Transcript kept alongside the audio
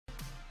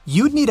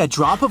You'd need a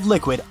drop of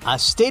liquid, a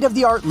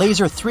state-of-the-art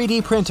laser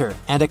 3D printer,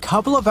 and a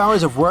couple of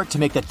hours of work to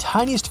make the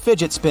tiniest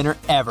fidget spinner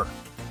ever.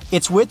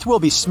 Its width will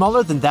be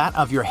smaller than that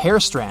of your hair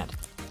strand.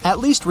 At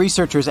least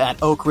researchers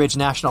at Oak Ridge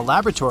National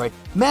Laboratory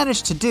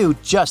managed to do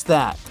just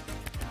that.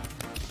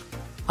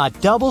 A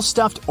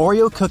double-stuffed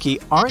Oreo cookie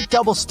aren't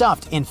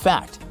double-stuffed, in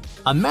fact.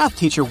 A math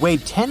teacher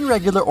weighed 10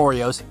 regular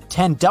Oreos,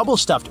 10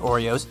 double-stuffed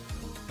Oreos,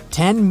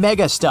 10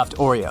 mega-stuffed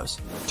Oreos.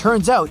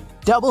 Turns out,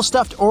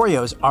 double-stuffed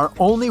Oreos are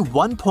only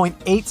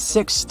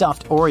 1.86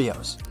 stuffed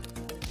Oreos.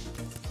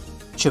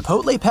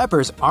 Chipotle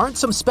peppers aren't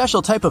some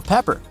special type of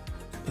pepper.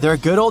 They're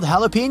good old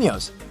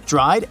jalapenos.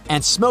 Dried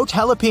and smoked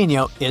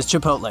jalapeno is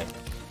chipotle.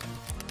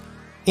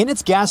 In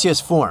its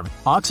gaseous form,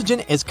 oxygen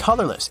is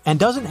colorless and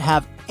doesn't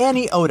have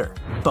any odor.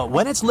 But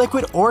when it's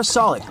liquid or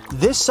solid,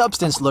 this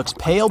substance looks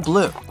pale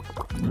blue.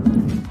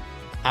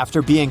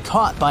 After being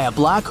caught by a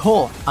black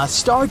hole, a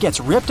star gets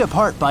ripped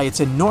apart by its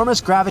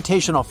enormous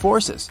gravitational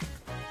forces.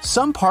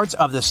 Some parts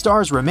of the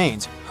star's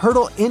remains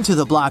hurtle into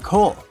the black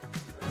hole.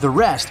 The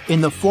rest,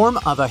 in the form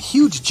of a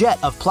huge jet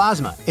of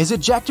plasma, is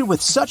ejected with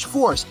such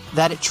force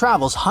that it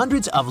travels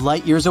hundreds of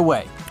light years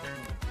away.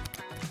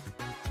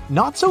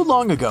 Not so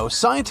long ago,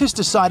 scientists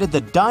decided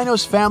the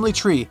dino's family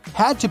tree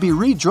had to be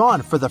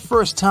redrawn for the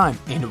first time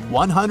in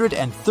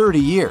 130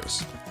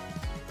 years.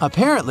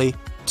 Apparently,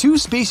 two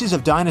species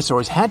of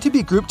dinosaurs had to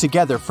be grouped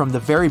together from the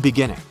very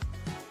beginning.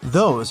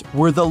 Those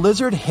were the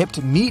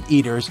lizard-hipped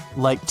meat-eaters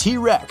like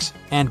T-Rex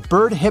and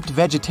bird-hipped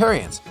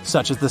vegetarians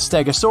such as the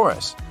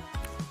Stegosaurus.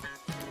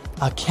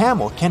 A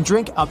camel can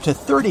drink up to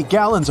 30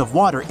 gallons of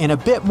water in a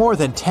bit more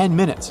than 10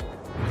 minutes.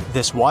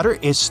 This water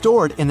is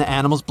stored in the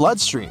animal's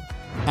bloodstream.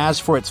 As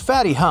for its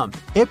fatty hump,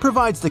 it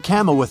provides the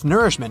camel with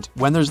nourishment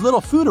when there's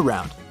little food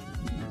around.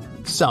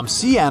 Some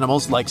sea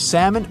animals like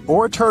salmon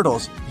or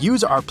turtles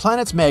use our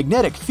planet's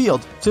magnetic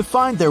field to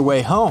find their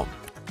way home.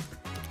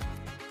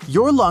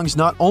 Your lungs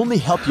not only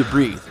help you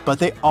breathe, but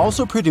they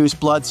also produce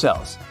blood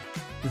cells.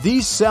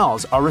 These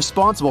cells are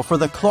responsible for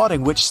the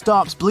clotting which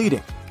stops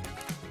bleeding.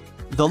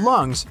 The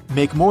lungs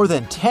make more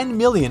than 10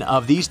 million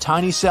of these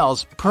tiny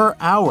cells per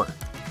hour.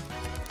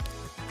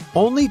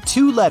 Only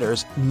two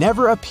letters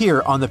never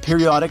appear on the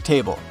periodic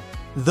table.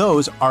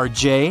 Those are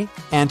J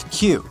and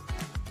Q.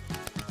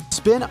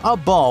 Spin a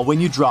ball when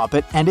you drop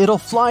it and it'll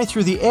fly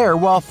through the air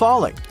while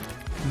falling.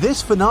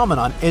 This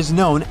phenomenon is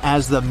known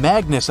as the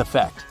Magnus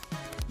effect.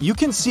 You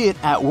can see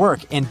it at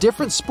work in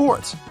different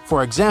sports,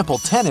 for example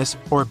tennis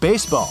or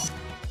baseball.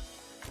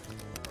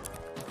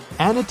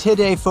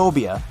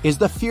 Anatidaephobia is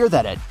the fear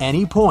that at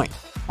any point,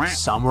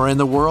 somewhere in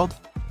the world,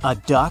 a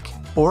duck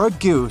or a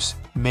goose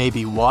may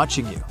be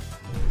watching you.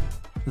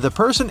 The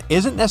person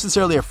isn't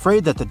necessarily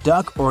afraid that the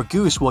duck or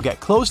goose will get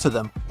close to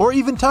them or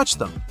even touch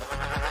them.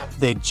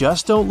 They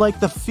just don't like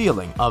the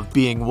feeling of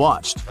being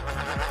watched.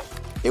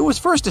 It was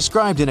first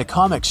described in a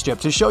comic strip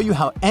to show you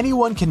how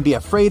anyone can be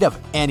afraid of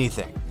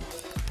anything.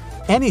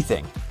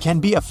 Anything can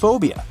be a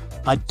phobia.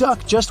 A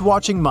duck just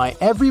watching my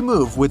every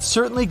move would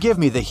certainly give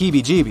me the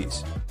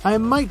heebie-jeebies. I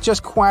might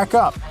just quack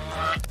up.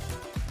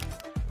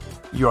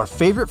 Your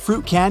favorite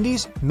fruit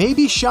candies may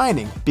be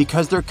shining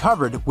because they're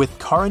covered with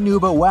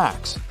carnauba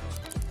wax.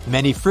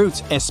 Many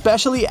fruits,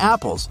 especially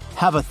apples,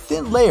 have a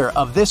thin layer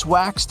of this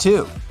wax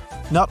too.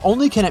 Not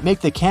only can it make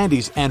the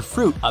candies and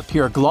fruit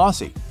appear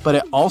glossy, but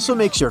it also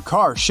makes your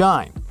car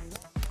shine.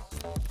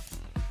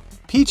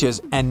 Peaches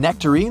and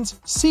nectarines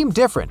seem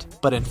different,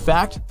 but in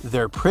fact,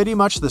 they're pretty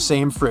much the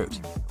same fruit.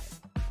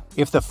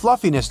 If the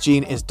fluffiness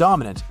gene is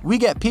dominant, we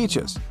get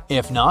peaches.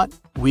 If not,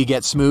 we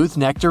get smooth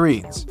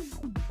nectarines.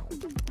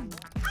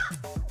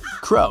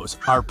 Crows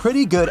are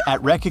pretty good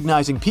at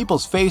recognizing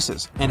people's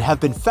faces and have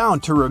been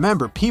found to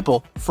remember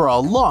people for a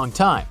long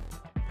time.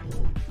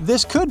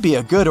 This could be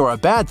a good or a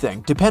bad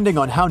thing depending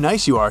on how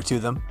nice you are to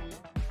them.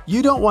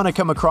 You don't want to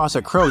come across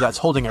a crow that's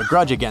holding a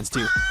grudge against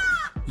you.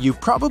 You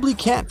probably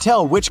can't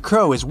tell which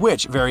crow is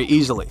which very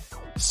easily,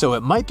 so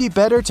it might be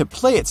better to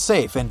play it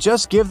safe and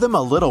just give them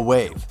a little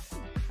wave.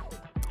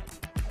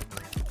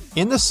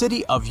 In the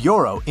city of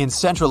Yoro in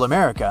Central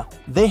America,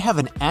 they have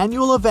an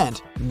annual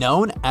event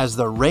known as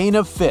the Rain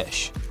of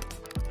Fish.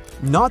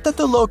 Not that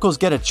the locals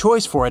get a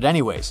choice for it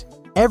anyways.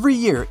 Every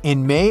year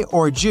in May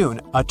or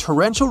June, a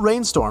torrential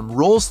rainstorm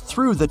rolls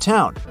through the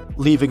town,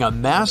 leaving a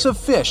mass of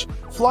fish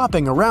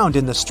flopping around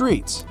in the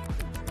streets.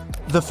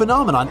 The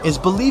phenomenon is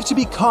believed to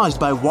be caused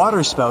by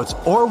waterspouts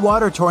or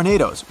water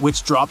tornadoes,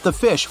 which drop the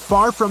fish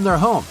far from their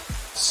home.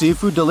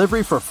 Seafood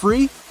delivery for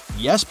free?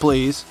 Yes,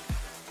 please.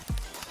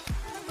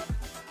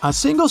 A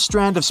single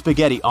strand of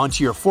spaghetti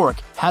onto your fork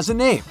has a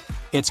name.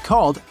 It's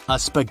called a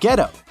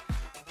spaghetto.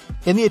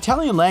 In the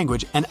Italian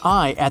language, an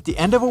I at the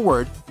end of a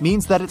word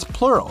means that it's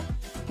plural,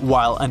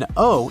 while an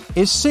O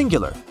is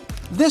singular.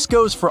 This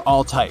goes for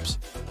all types,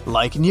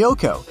 like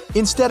gnocco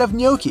instead of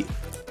gnocchi,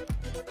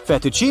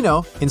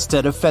 fettuccino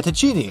instead of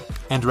fettuccini,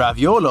 and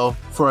raviolo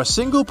for a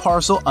single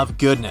parcel of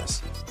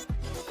goodness.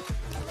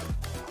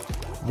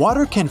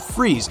 Water can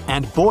freeze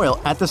and boil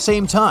at the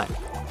same time.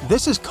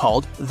 This is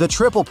called the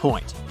triple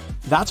point.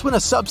 That's when a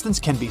substance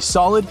can be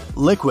solid,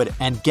 liquid,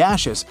 and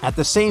gaseous at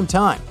the same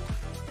time.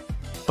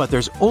 but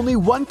there's only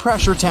one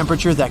pressure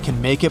temperature that can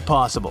make it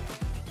possible.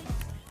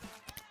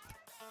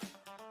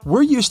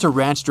 We're used to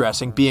ranch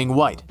dressing being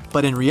white,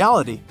 but in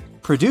reality,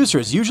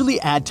 producers usually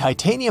add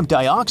titanium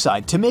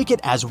dioxide to make it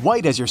as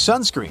white as your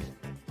sunscreen.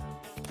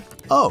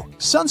 Oh,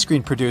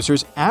 sunscreen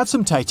producers add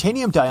some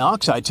titanium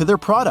dioxide to their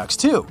products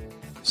too.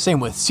 Same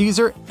with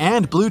Caesar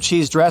and blue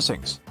cheese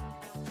dressings.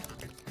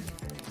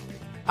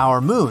 Our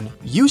moon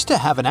used to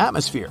have an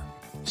atmosphere.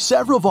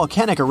 Several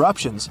volcanic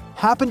eruptions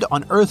happened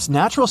on Earth's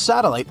natural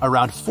satellite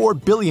around 4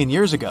 billion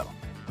years ago.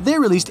 They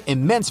released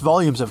immense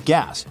volumes of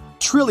gas,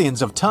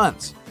 trillions of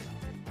tons.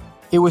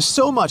 It was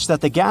so much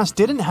that the gas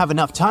didn't have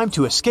enough time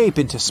to escape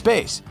into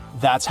space.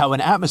 That's how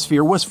an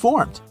atmosphere was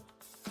formed.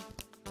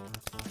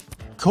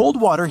 Cold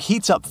water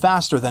heats up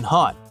faster than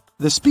hot.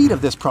 The speed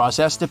of this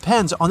process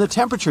depends on the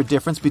temperature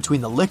difference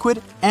between the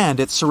liquid and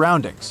its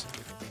surroundings.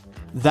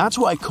 That's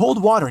why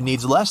cold water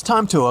needs less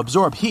time to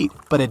absorb heat,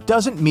 but it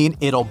doesn't mean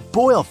it'll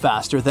boil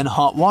faster than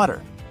hot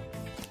water.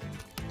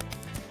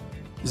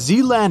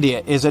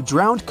 Zealandia is a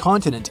drowned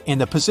continent in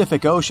the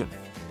Pacific Ocean.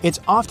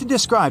 It's often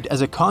described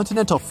as a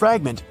continental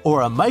fragment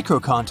or a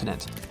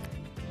microcontinent.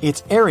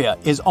 Its area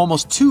is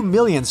almost 2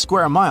 million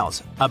square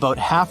miles, about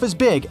half as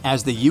big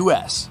as the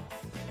US.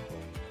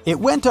 It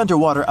went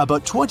underwater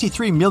about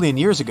 23 million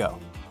years ago.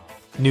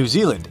 New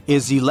Zealand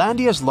is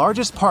Zealandia's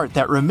largest part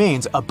that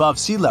remains above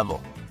sea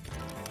level.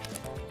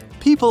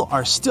 People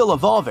are still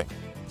evolving.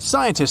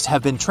 Scientists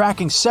have been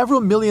tracking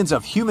several millions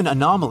of human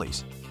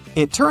anomalies.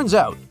 It turns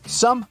out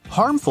some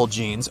harmful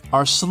genes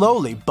are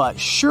slowly but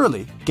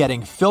surely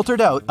getting filtered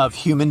out of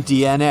human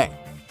DNA.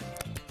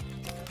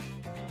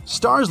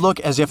 Stars look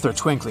as if they're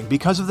twinkling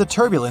because of the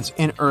turbulence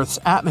in Earth's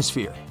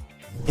atmosphere.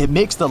 It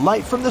makes the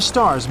light from the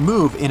stars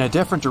move in a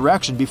different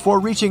direction before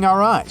reaching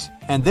our eyes,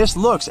 and this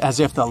looks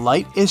as if the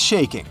light is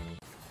shaking.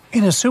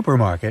 In a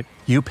supermarket,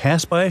 you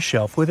pass by a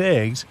shelf with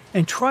eggs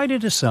and try to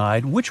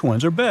decide which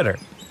ones are better,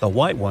 the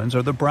white ones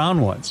or the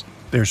brown ones.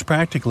 There's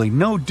practically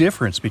no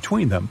difference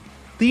between them.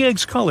 The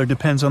egg's color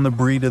depends on the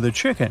breed of the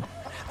chicken.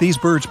 These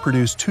birds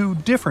produce 2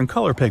 different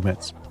color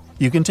pigments.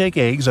 You can take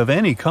eggs of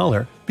any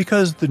color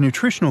because the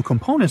nutritional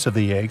components of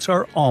the eggs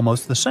are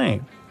almost the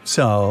same.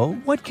 So,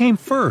 what came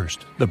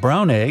first, the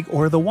brown egg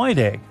or the white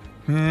egg?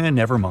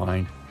 Never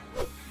mind.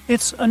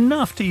 It's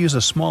enough to use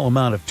a small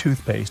amount of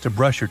toothpaste to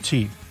brush your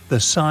teeth, the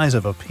size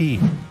of a pea.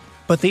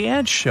 But the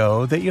ads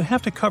show that you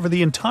have to cover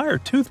the entire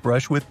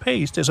toothbrush with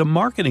paste as a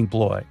marketing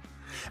ploy.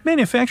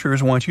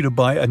 Manufacturers want you to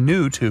buy a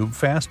new tube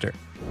faster.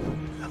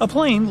 A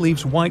plane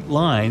leaves white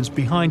lines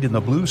behind in the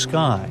blue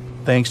sky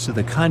thanks to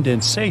the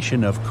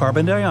condensation of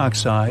carbon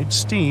dioxide,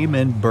 steam,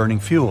 and burning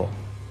fuel.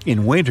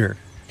 In winter,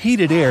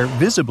 heated air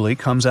visibly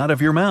comes out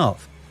of your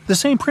mouth. The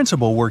same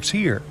principle works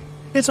here.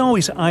 It's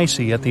always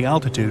icy at the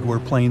altitude where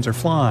planes are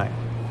flying.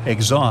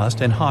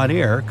 Exhaust and hot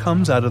air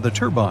comes out of the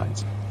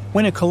turbines.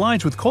 When it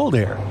collides with cold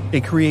air,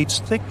 it creates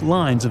thick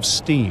lines of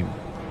steam.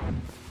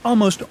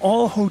 Almost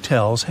all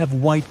hotels have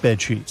white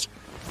bedsheets.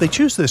 They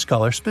choose this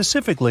color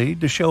specifically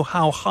to show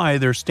how high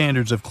their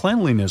standards of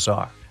cleanliness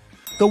are.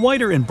 The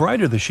whiter and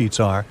brighter the sheets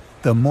are,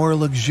 the more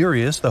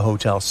luxurious the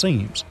hotel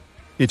seems.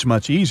 It's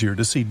much easier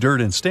to see dirt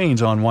and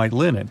stains on white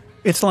linen.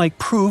 It's like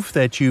proof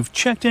that you've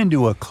checked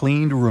into a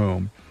cleaned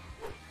room.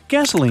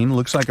 Gasoline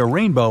looks like a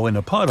rainbow in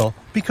a puddle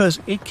because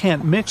it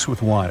can't mix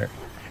with water.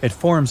 It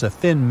forms a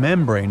thin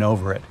membrane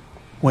over it.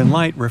 When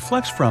light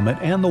reflects from it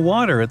and the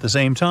water at the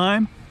same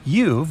time,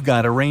 you've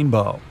got a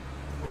rainbow.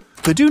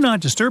 The Do Not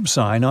Disturb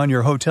sign on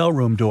your hotel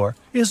room door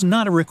is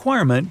not a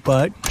requirement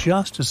but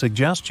just a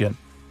suggestion.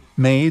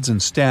 Maids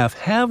and staff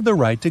have the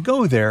right to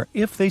go there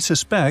if they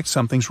suspect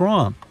something's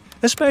wrong,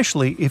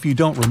 especially if you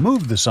don't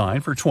remove the sign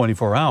for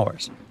 24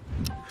 hours.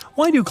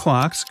 Why do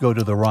clocks go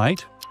to the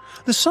right?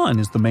 The sun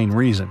is the main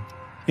reason.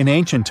 In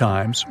ancient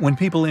times, when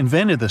people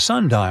invented the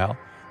sundial,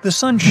 the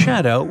sun's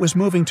shadow was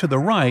moving to the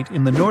right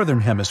in the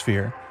northern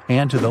hemisphere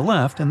and to the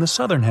left in the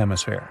southern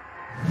hemisphere.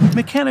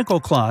 Mechanical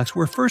clocks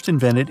were first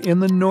invented in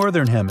the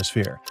northern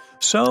hemisphere,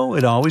 so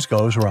it always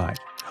goes right,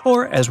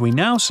 or as we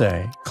now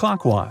say,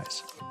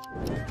 clockwise.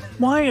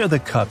 Why are the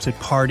cups at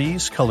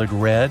parties colored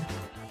red?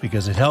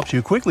 Because it helps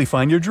you quickly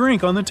find your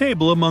drink on the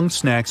table among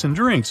snacks and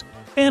drinks,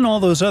 and all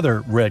those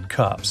other red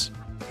cups.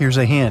 Here's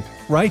a hint: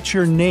 write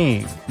your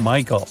name,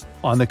 Michael,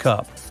 on the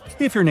cup,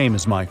 if your name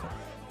is Michael.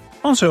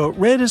 Also,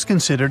 red is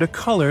considered a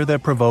color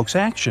that provokes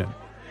action.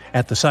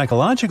 At the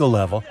psychological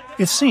level,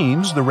 it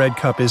seems the red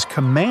cup is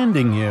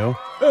commanding you,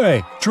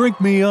 "Hey, drink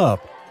me up."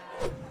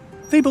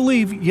 They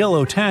believe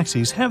yellow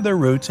taxis have their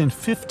roots in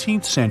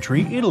 15th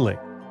century Italy.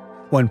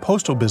 One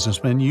postal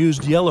businessman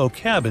used yellow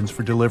cabins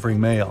for delivering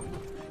mail.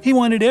 He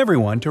wanted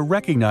everyone to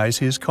recognize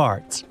his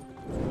carts.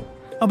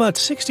 About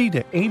 60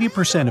 to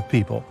 80% of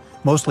people,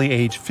 mostly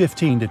aged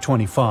 15 to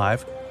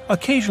 25,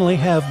 occasionally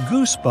have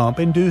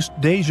goosebump-induced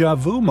déjà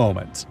vu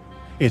moments.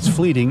 It's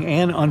fleeting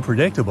and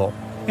unpredictable,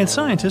 and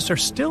scientists are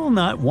still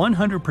not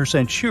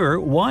 100% sure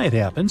why it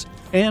happens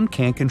and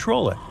can't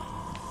control it.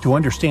 To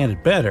understand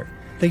it better,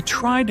 they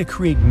tried to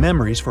create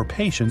memories for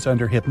patients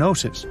under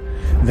hypnosis.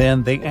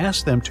 Then they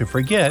asked them to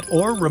forget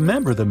or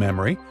remember the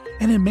memory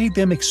and it made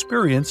them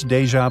experience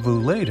déjà vu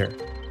later.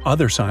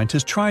 Other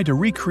scientists tried to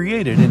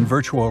recreate it in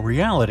virtual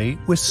reality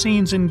with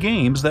scenes in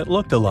games that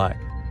looked alike.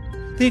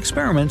 The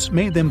experiments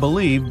made them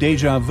believe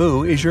déjà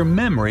vu is your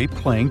memory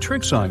playing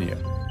tricks on you.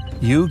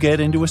 You get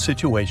into a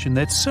situation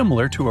that's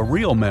similar to a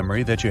real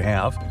memory that you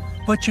have,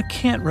 but you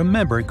can't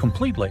remember it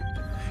completely.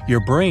 Your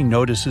brain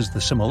notices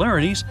the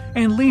similarities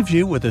and leaves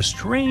you with a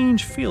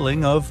strange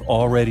feeling of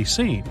already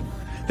seen.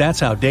 That's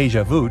how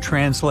déjà vu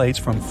translates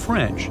from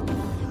French.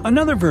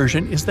 Another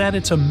version is that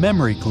it's a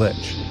memory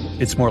glitch.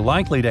 It's more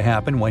likely to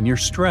happen when you're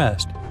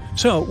stressed.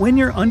 So, when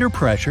you're under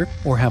pressure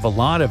or have a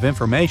lot of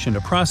information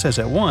to process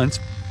at once,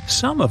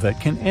 some of it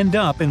can end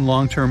up in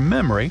long-term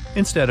memory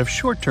instead of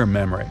short-term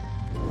memory.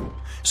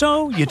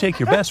 So, you take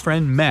your best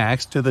friend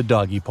Max to the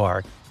doggy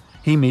park.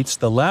 He meets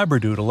the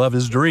labradoodle of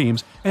his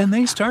dreams and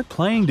they start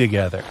playing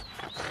together.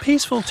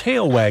 Peaceful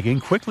tail wagging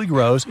quickly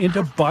grows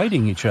into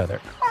biting each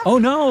other. Oh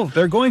no,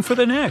 they're going for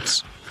the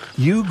necks!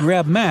 You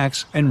grab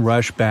Max and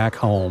rush back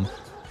home.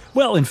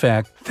 Well, in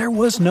fact, there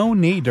was no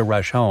need to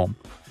rush home.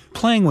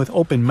 Playing with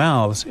open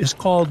mouths is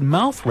called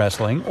mouth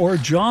wrestling or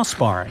jaw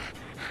sparring.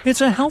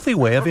 It's a healthy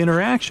way of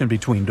interaction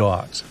between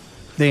dogs.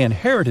 They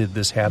inherited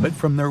this habit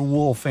from their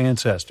wolf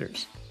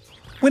ancestors.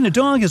 When a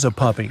dog is a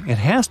puppy, it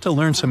has to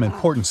learn some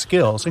important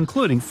skills,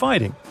 including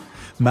fighting.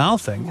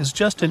 Mouthing is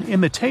just an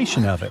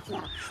imitation of it.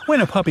 When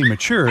a puppy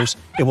matures,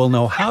 it will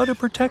know how to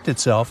protect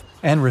itself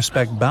and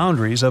respect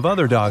boundaries of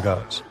other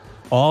doggos.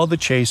 All the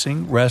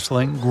chasing,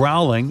 wrestling,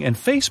 growling, and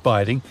face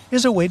biting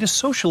is a way to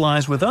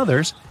socialize with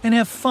others and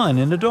have fun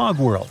in the dog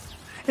world.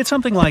 It's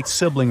something like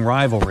sibling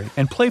rivalry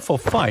and playful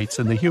fights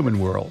in the human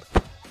world.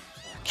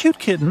 Cute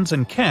kittens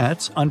and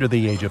cats under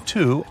the age of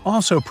 2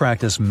 also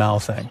practice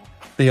mouthing.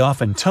 They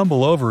often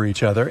tumble over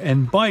each other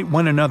and bite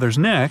one another's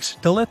necks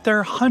to let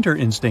their hunter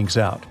instincts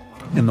out.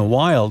 In the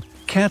wild,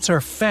 cats are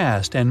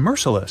fast and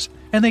merciless,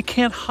 and they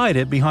can't hide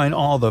it behind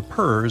all the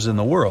purrs in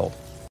the world.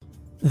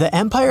 The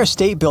Empire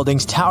State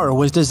Building's tower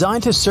was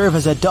designed to serve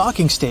as a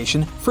docking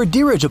station for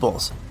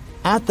dirigibles.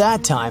 At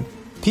that time,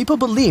 people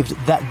believed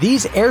that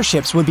these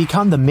airships would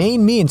become the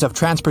main means of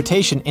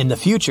transportation in the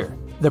future.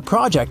 The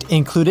project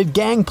included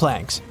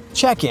gangplanks,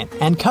 check-in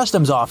and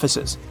customs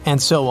offices, and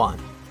so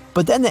on.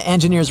 But then the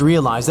engineers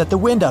realized that the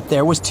wind up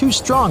there was too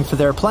strong for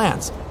their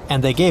plans,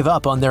 and they gave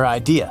up on their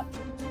idea.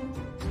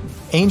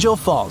 Angel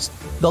Falls,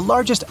 the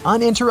largest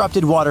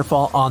uninterrupted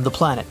waterfall on the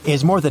planet,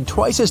 is more than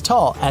twice as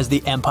tall as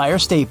the Empire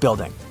State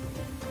Building.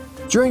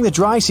 During the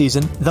dry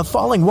season, the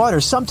falling water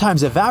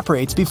sometimes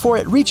evaporates before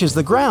it reaches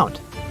the ground.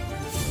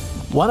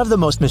 One of the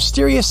most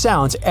mysterious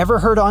sounds ever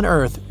heard on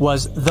Earth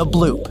was the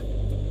bloop.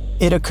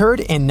 It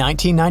occurred in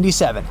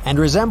 1997 and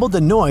resembled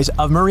the noise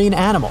of marine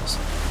animals,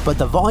 but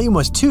the volume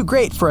was too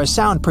great for a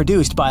sound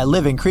produced by a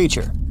living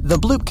creature. The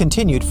bloop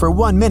continued for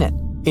 1 minute.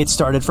 It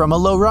started from a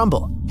low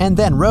rumble and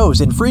then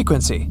rose in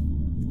frequency.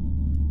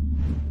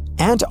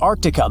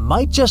 Antarctica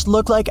might just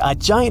look like a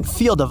giant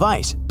field of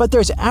ice, but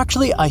there's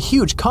actually a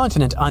huge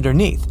continent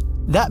underneath.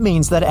 That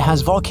means that it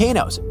has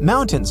volcanoes,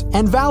 mountains,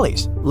 and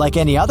valleys, like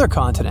any other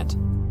continent.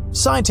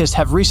 Scientists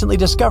have recently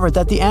discovered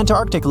that the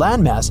Antarctic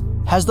landmass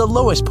has the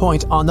lowest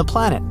point on the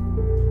planet,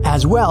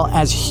 as well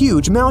as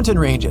huge mountain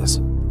ranges.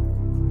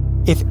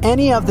 If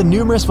any of the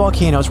numerous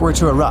volcanoes were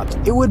to erupt,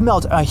 it would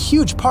melt a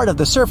huge part of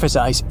the surface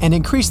ice and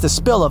increase the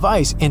spill of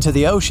ice into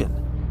the ocean.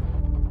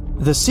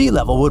 The sea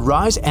level would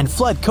rise and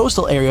flood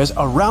coastal areas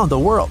around the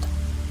world.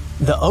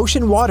 The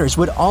ocean waters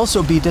would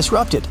also be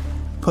disrupted,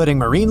 putting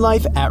marine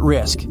life at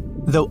risk,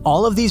 though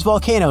all of these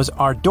volcanoes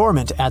are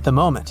dormant at the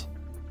moment.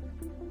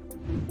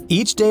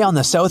 Each day on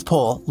the South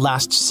Pole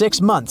lasts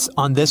 6 months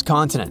on this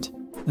continent.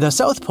 The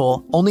South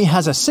Pole only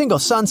has a single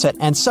sunset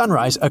and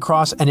sunrise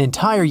across an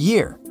entire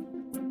year.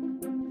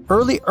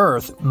 Early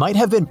Earth might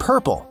have been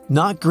purple,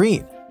 not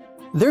green.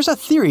 There's a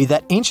theory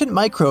that ancient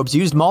microbes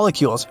used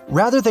molecules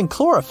rather than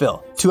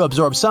chlorophyll to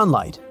absorb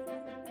sunlight.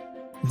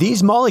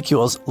 These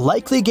molecules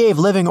likely gave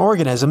living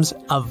organisms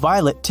a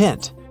violet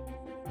tint.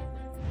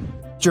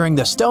 During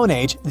the Stone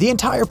Age, the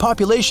entire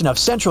population of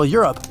Central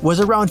Europe was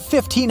around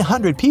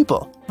 1,500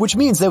 people, which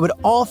means they would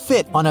all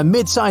fit on a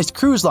mid-sized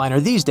cruise liner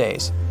these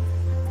days.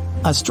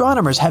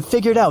 Astronomers have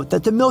figured out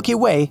that the Milky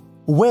Way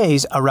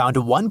weighs around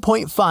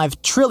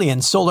 1.5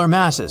 trillion solar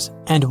masses,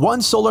 and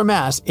one solar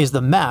mass is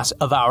the mass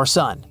of our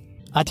Sun.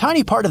 A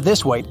tiny part of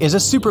this weight is a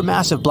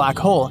supermassive black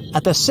hole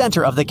at the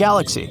center of the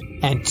galaxy,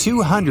 and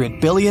 200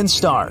 billion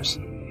stars.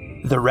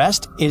 The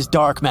rest is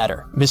dark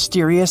matter,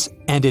 mysterious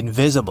and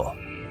invisible.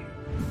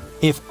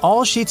 If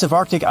all sheets of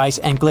Arctic ice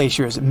and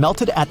glaciers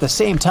melted at the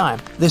same time,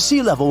 the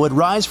sea level would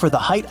rise for the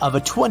height of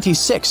a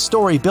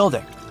 26-story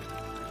building.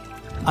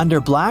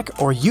 Under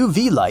black or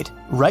UV light,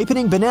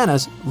 ripening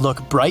bananas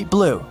look bright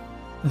blue.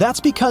 That's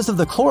because of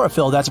the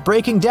chlorophyll that's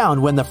breaking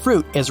down when the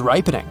fruit is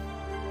ripening.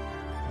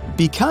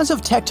 Because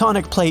of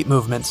tectonic plate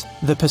movements,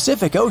 the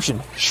Pacific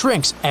Ocean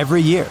shrinks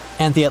every year,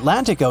 and the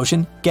Atlantic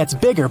Ocean gets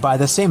bigger by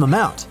the same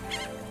amount.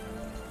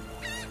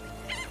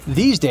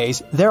 These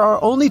days, there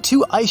are only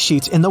 2 ice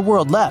sheets in the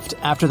world left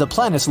after the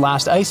planet's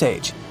last ice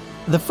age.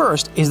 The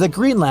first is the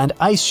Greenland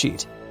ice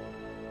sheet.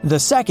 The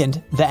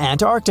second, the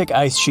Antarctic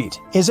ice sheet,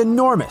 is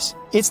enormous.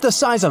 It's the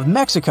size of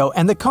Mexico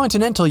and the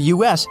continental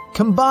US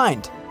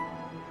combined.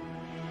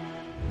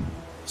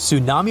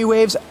 Tsunami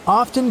waves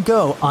often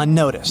go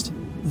unnoticed.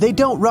 They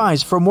don't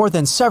rise for more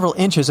than several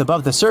inches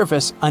above the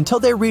surface until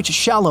they reach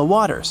shallow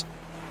waters.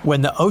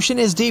 When the ocean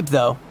is deep,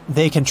 though,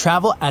 they can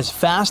travel as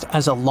fast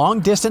as a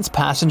long-distance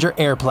passenger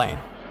airplane.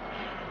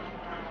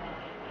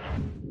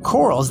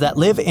 Corals that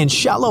live in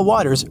shallow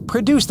waters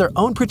produce their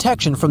own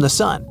protection from the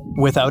sun.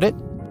 Without it,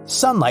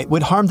 sunlight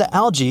would harm the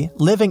algae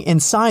living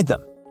inside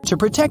them. To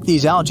protect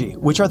these algae,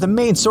 which are the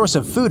main source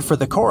of food for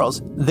the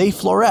corals, they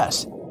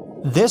fluoresce.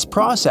 This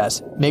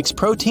process makes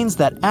proteins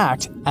that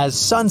act as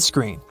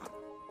sunscreen.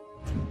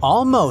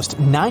 Almost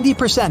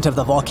 90% of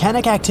the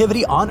volcanic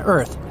activity on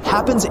Earth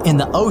happens in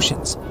the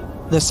oceans.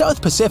 The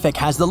South Pacific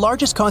has the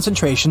largest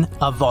concentration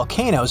of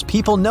volcanoes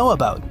people know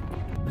about.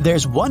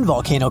 There's one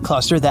volcano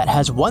cluster that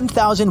has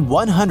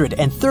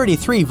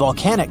 1,133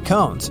 volcanic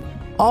cones.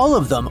 All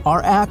of them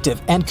are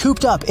active and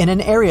cooped up in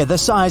an area the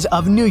size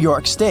of New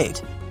York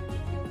State.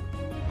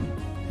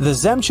 The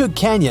Zemchug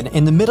Canyon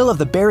in the middle of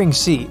the Bering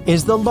Sea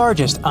is the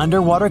largest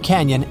underwater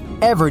canyon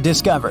ever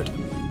discovered.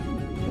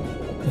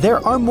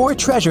 There are more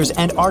treasures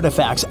and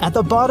artifacts at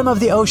the bottom of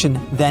the ocean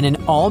than in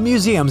all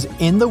museums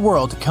in the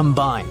world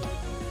combined.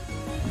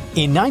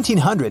 In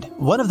 1900,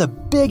 one of the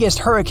biggest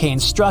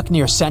hurricanes struck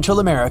near Central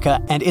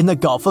America and in the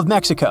Gulf of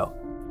Mexico.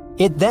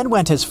 It then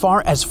went as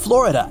far as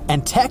Florida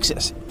and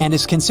Texas and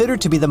is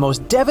considered to be the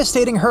most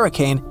devastating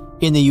hurricane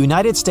in the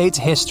United States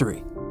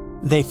history.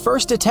 They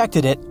first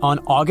detected it on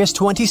August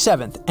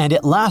 27th, and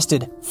it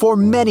lasted for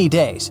many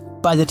days.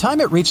 By the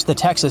time it reached the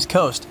Texas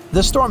coast,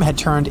 the storm had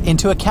turned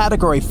into a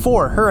Category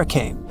 4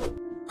 hurricane.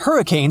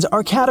 Hurricanes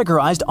are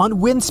categorized on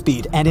wind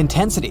speed and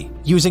intensity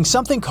using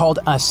something called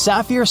a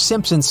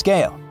Saffir-Simpson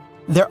scale.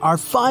 There are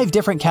 5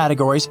 different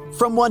categories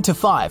from 1 to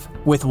 5,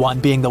 with 1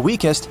 being the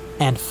weakest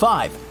and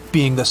 5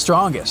 being the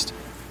strongest.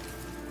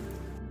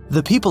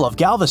 The people of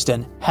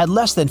Galveston had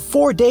less than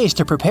 4 days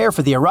to prepare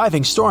for the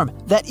arriving storm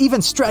that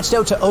even stretched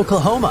out to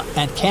Oklahoma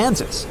and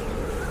Kansas.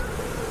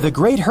 The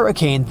Great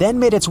Hurricane then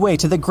made its way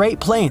to the Great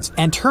Plains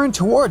and turned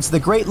towards the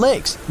Great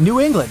Lakes,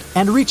 New England,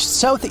 and reached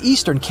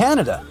southeastern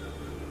Canada.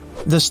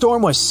 The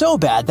storm was so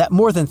bad that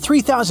more than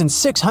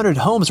 3,600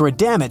 homes were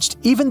damaged,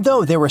 even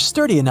though they were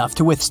sturdy enough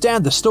to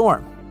withstand the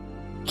storm.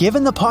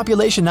 Given the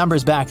population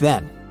numbers back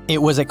then,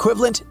 it was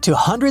equivalent to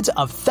hundreds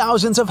of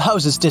thousands of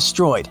houses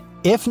destroyed,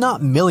 if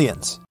not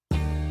millions.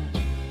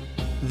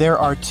 There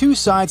are 2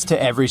 sides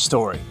to every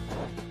story.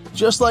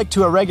 Just like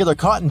to a regular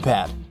cotton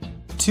pad,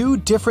 2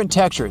 different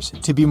textures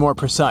to be more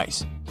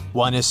precise.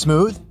 One is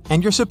smooth,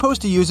 and you're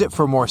supposed to use it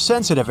for more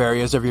sensitive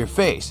areas of your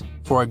face,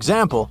 for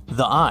example,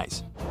 the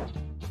eyes.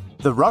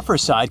 The rougher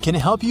side can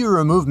help you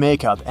remove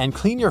makeup and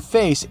clean your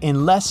face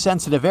in less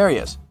sensitive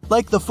areas,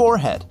 like the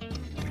forehead.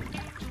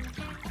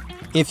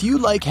 If you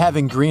like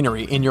having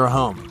greenery in your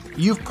home,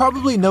 you've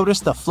probably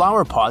noticed the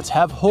flower pots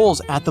have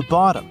holes at the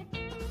bottom.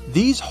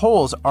 These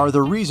holes are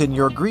the reason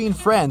your green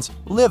friends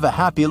live a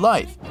happy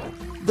life.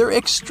 They're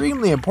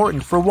extremely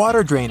important for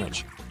water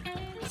drainage.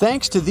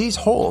 Thanks to these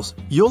holes,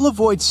 you'll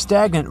avoid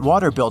stagnant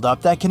water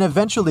buildup that can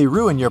eventually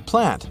ruin your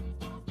plant.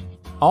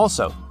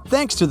 Also,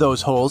 thanks to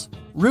those holes,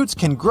 roots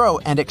can grow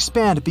and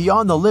expand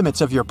beyond the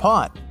limits of your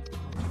pot.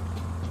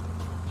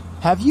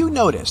 Have you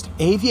noticed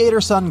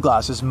aviator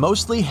sunglasses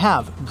mostly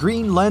have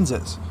green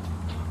lenses?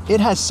 It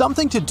has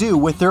something to do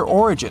with their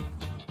origin.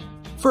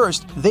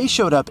 First, they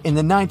showed up in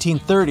the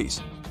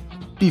 1930s.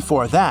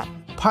 Before that,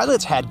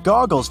 pilots had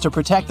goggles to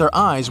protect their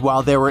eyes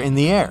while they were in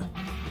the air.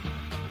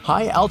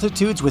 High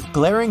altitudes with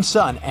glaring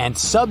sun and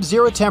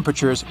sub-zero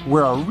temperatures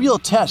were a real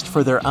test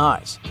for their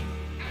eyes.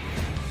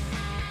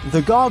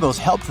 The goggles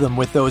helped them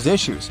with those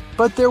issues,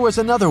 but there was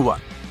another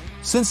one.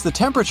 Since the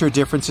temperature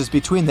differences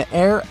between the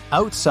air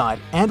outside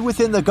and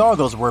within the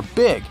goggles were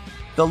big,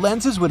 the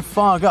lenses would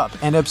fog up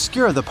and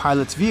obscure the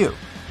pilot's view.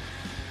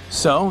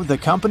 So, the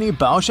company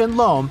Bausch &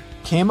 Lomb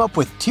came up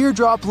with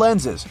teardrop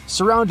lenses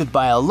surrounded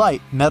by a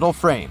light metal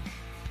frame.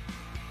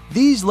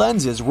 These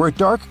lenses were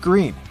dark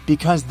green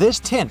because this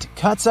tint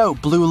cuts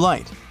out blue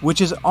light,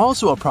 which is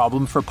also a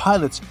problem for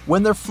pilots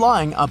when they're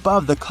flying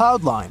above the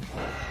cloud line.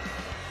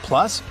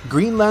 Plus,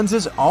 green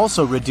lenses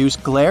also reduce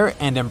glare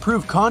and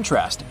improve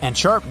contrast and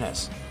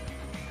sharpness.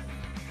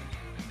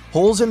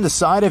 Holes in the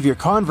side of your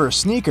Converse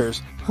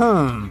sneakers?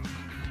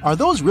 Are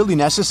those really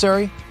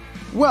necessary?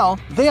 Well,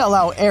 they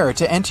allow air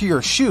to enter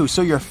your shoe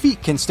so your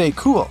feet can stay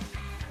cool.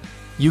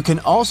 You can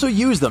also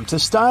use them to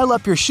style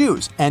up your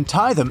shoes and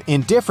tie them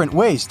in different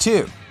ways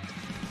too.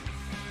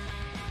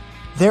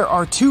 There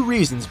are 2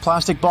 reasons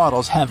plastic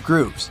bottles have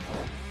grooves.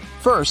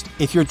 First,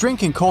 if you're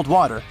drinking cold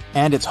water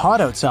and it's hot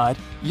outside,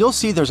 you'll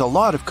see there's a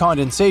lot of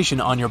condensation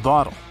on your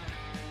bottle.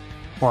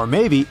 Or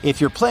maybe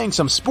if you're playing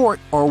some sport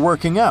or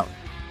working out.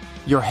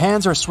 Your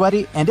hands are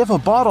sweaty, and if a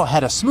bottle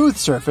had a smooth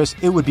surface,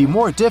 it would be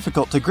more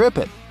difficult to grip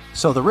it,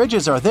 so the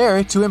ridges are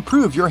there to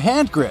improve your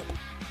hand grip.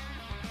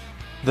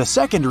 The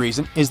second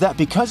reason is that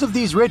because of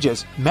these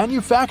ridges,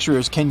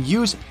 manufacturers can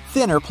use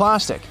thinner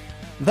plastic.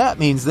 That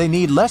means they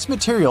need less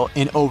material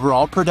in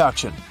overall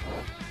production.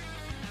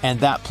 And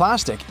that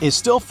plastic is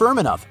still firm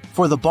enough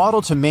for the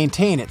bottle to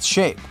maintain its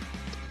shape.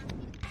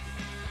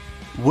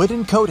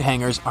 Wooden coat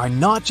hangers are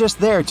not just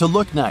there to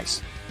look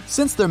nice.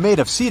 Since they're made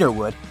of cedar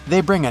wood,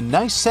 they bring a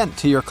nice scent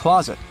to your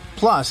closet.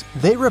 Plus,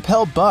 they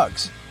repel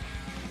bugs.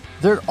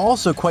 They're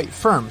also quite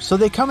firm, so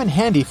they come in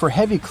handy for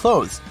heavy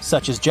clothes,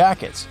 such as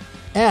jackets.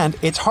 And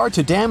it's hard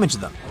to damage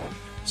them,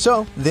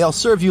 so they'll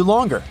serve you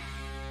longer.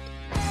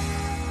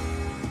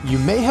 You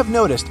may have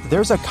noticed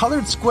there's a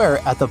colored square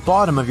at the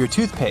bottom of your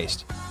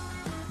toothpaste.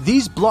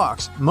 These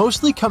blocks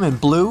mostly come in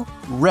blue,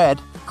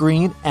 red,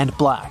 green, and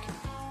black.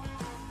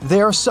 They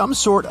are some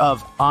sort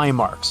of eye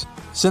marks,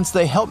 since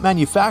they help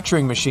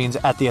manufacturing machines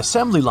at the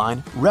assembly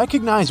line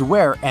recognize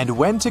where and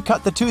when to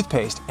cut the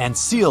toothpaste and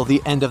seal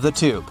the end of the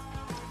tube.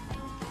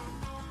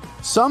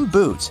 Some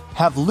boots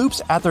have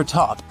loops at their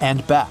top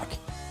and back.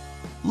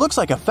 Looks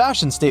like a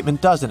fashion statement,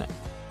 doesn't it?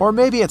 Or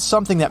maybe it's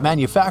something that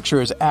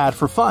manufacturers add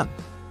for fun.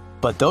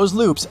 But those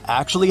loops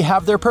actually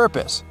have their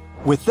purpose.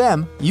 With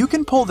them, you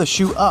can pull the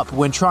shoe up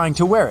when trying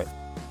to wear it.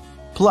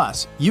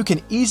 Plus, you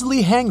can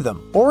easily hang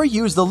them or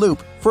use the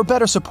loop for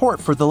better support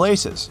for the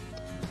laces.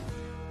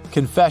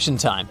 Confession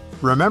time.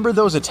 Remember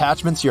those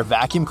attachments your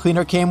vacuum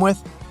cleaner came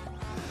with?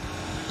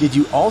 Did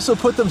you also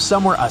put them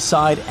somewhere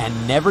aside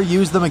and never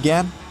use them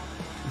again?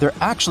 They're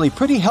actually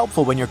pretty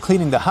helpful when you're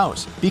cleaning the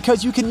house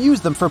because you can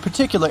use them for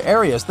particular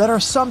areas that are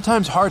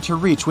sometimes hard to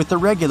reach with the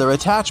regular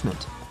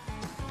attachment.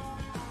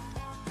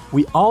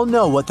 We all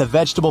know what the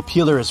vegetable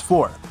peeler is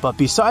for, but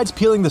besides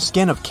peeling the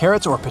skin of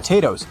carrots or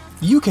potatoes,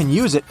 you can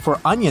use it for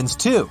onions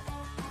too.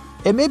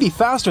 It may be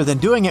faster than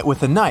doing it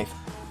with a knife,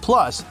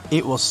 plus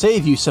it will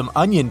save you some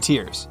onion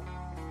tears.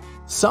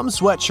 Some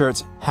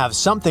sweatshirts have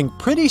something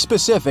pretty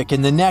specific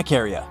in the neck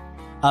area.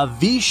 A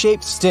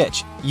V-shaped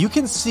stitch you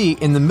can see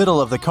in the middle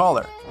of the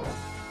collar.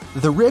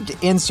 The ribbed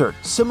insert,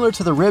 similar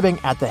to the ribbing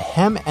at the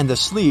hem and the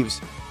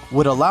sleeves,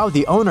 would allow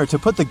the owner to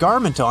put the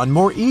garment on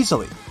more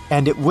easily,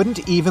 and it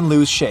wouldn't even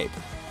lose shape.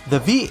 The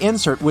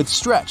V-insert would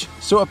stretch,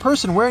 so a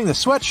person wearing the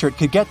sweatshirt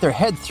could get their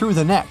head through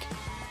the neck.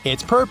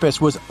 Its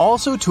purpose was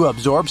also to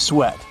absorb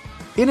sweat.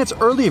 In its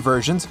early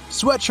versions,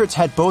 sweatshirts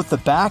had both the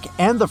back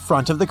and the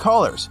front of the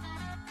collars.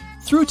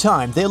 Through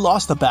time, they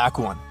lost the back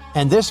one,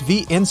 and this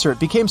V-insert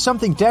became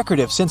something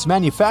decorative since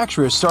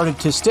manufacturers started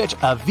to stitch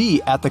a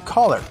V at the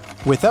collar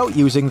without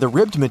using the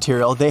ribbed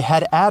material they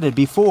had added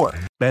before.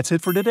 That's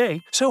it for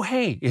today. So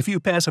hey, if you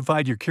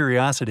pacified your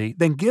curiosity,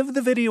 then give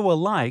the video a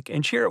like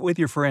and share it with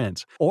your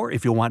friends. Or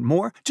if you want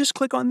more, just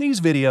click on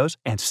these videos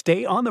and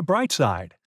stay on the bright side.